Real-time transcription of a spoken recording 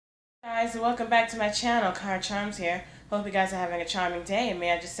Guys, and welcome back to my channel. Kara Charms here. Hope you guys are having a charming day, and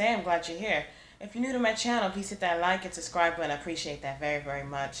may I just say I'm glad you're here. If you're new to my channel, please hit that like and subscribe button. I appreciate that very, very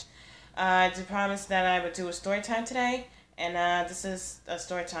much. I did promise that I would do a story time today, and this is a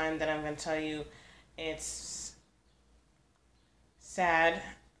story time that I'm going to tell you. It's sad,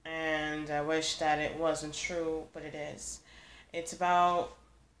 and I wish that it wasn't true, but it is. It's about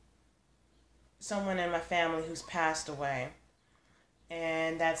someone in my family who's passed away.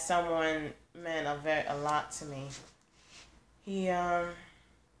 And that someone meant a lot to me. He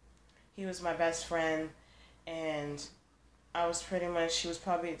was my best friend, and he was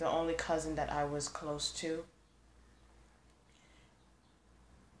probably the only cousin that I was close to.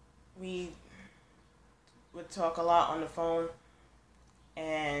 We would talk a lot on the phone,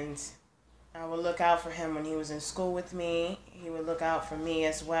 and I would look out for him when he was in school with me. He would look out for me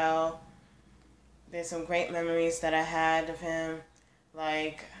as well. There's some great memories that I had of him.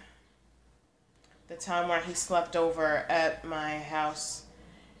 Like the time where he slept over at my house,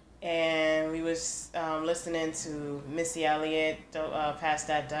 and we was listening to Missy Elliott, Pass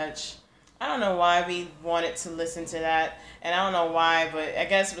That Dutch. I don't know why we wanted to listen to that, and I don't know why, but I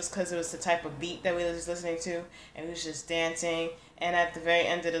guess it was because it was the type of beat that we was listening to, and we was just dancing. And at the very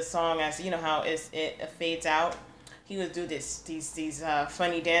end of the song, as you know how it fades out, he would do these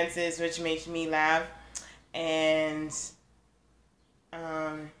funny dances, which makes me laugh, and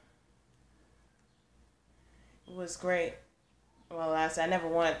it was great. Well, I never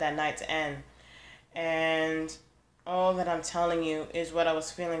wanted that night to end. And all that I'm telling you is what I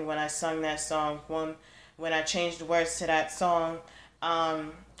was feeling when I sung that song. When I changed the words to that song,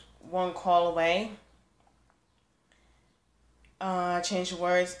 One Call Away. I changed the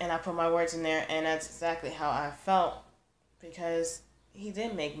words and I put my words in there, and that's exactly how I felt. Because he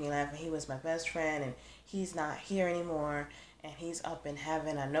did make me laugh, and he was my best friend, and he's not here anymore, and he's up in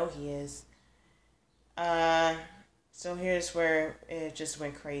heaven. I know he is. So here's where it just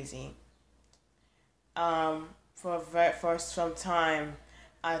went crazy. For some time,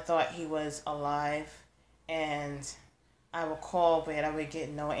 I thought he was alive, and I would call, but I would get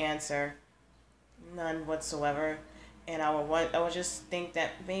no answer, none whatsoever, and I would just think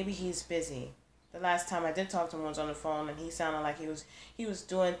that maybe he's busy. The last time I did talk to him was on the phone, and he sounded like he was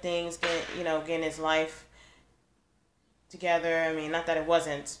doing things, getting his life together. I mean, not that it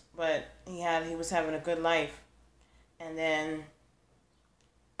wasn't, but he was having a good life. And then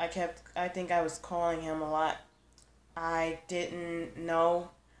I think I was calling him a lot. I didn't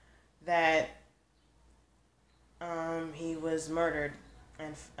know that he was murdered,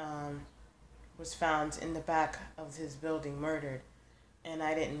 and was found in the back of his building murdered, and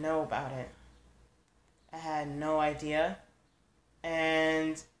I didn't know about it. I had no idea.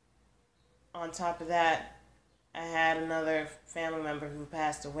 And on top of that, I had another family member who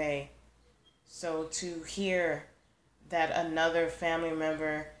passed away. So to hear that another family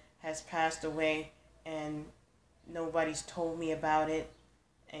member has passed away and nobody's told me about it,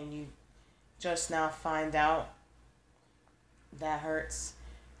 and you just now find out, that hurts.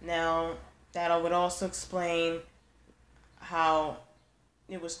 Now, that would also explain how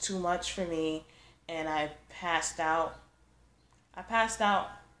it was too much for me, and I passed out. I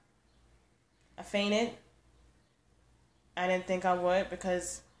fainted. I didn't think I would,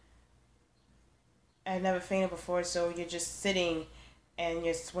 because I had never fainted before, so you're just sitting and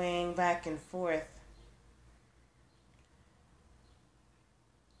you're swaying back and forth.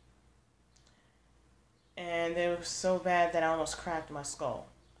 And it was so bad that I almost cracked my skull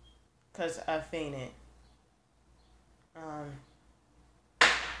because I fainted.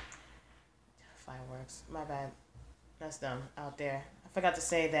 Fireworks. My bad. That's dumb out there. I forgot to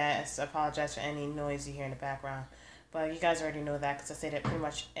say that. I apologize for any noise you hear in the background. But you guys already know that, because I say that pretty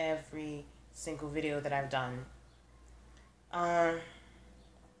much every single video that I've done.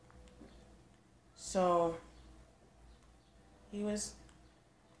 So he's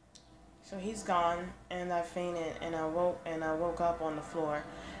gone, and I fainted, and I woke up on the floor,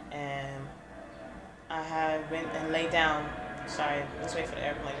 and I went and laid down. Sorry, let's wait for the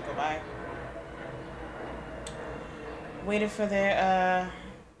airplane to go by. Waited for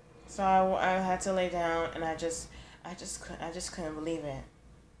so I had to lay down, and I just couldn't believe it.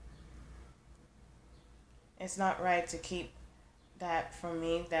 It's not right to keep that from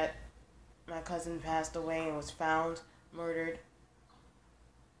me, that my cousin passed away and was found murdered.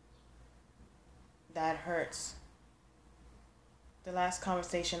 That hurts. The last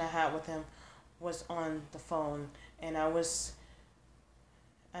conversation I had with him was on the phone, and I was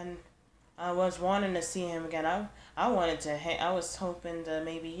wanting to see him again. I was hoping to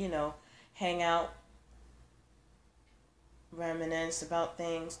maybe, hang out reminisce about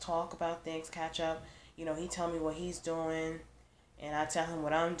things, talk about things, catch up. You know, he tell me what he's doing, and I tell him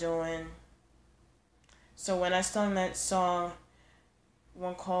what I'm doing. So when I sung that song,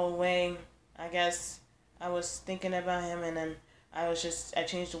 One Call Away, I guess I was thinking about him, and then I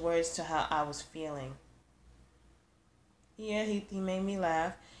changed the words to how I was feeling. Yeah, he made me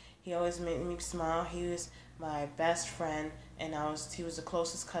laugh. He always made me smile. He was my best friend, and he was the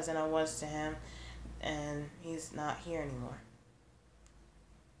closest cousin I was to him, and he's not here anymore.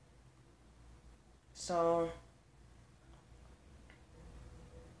 So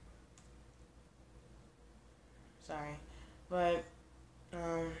sorry, but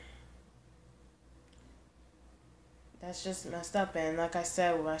um, that's just messed up. And like I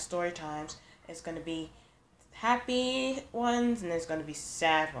said, with my story times, it's gonna be happy ones and there's gonna be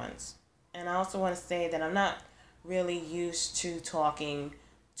sad ones. And I also want to say that I'm not really used to talking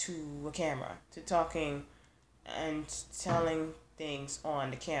to a camera, to talking and telling things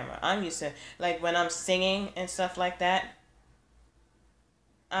on the camera. I'm used to, like, when I'm singing and stuff like that.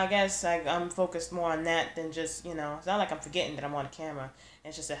 I guess I'm focused more on that than just, it's not like I'm forgetting that I'm on camera.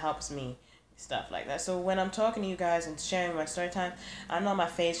 It's just it helps me, stuff like that. So when I'm talking to you guys and sharing my story time, I know my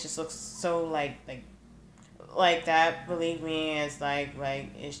face just looks so like that. Believe me, it's like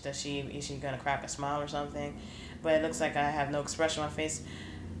is she gonna crack a smile or something? But it looks like I have no expression on my face.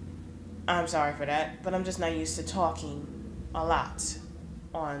 I'm sorry for that, but I'm just not used to talking a lot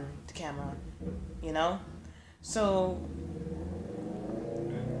on the camera, you know? So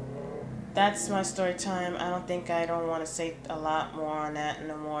that's my story time. I don't want to say a lot more on that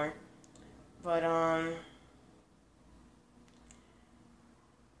no more. But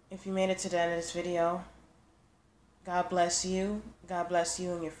if you made it to the end of this video, God bless you. God bless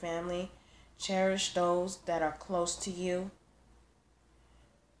you and your family. Cherish those that are close to you.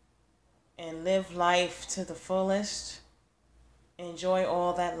 And live life to the fullest. Enjoy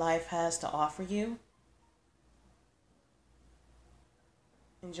all that life has to offer you.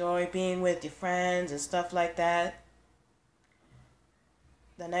 Enjoy being with your friends and stuff like that.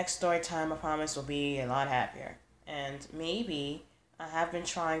 The next story time, I promise, will be a lot happier. And maybe, I have been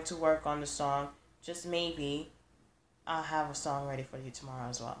trying to work on the song. Just maybe, I'll have a song ready for you tomorrow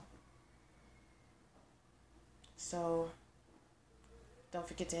as well. So, don't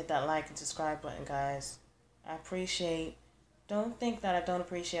forget to hit that like and subscribe button, guys. Don't think that I don't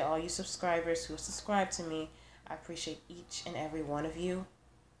appreciate all you subscribers who subscribe to me. I appreciate each and every one of you.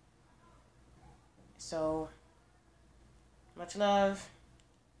 So, much love,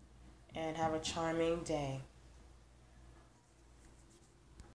 and have a charming day.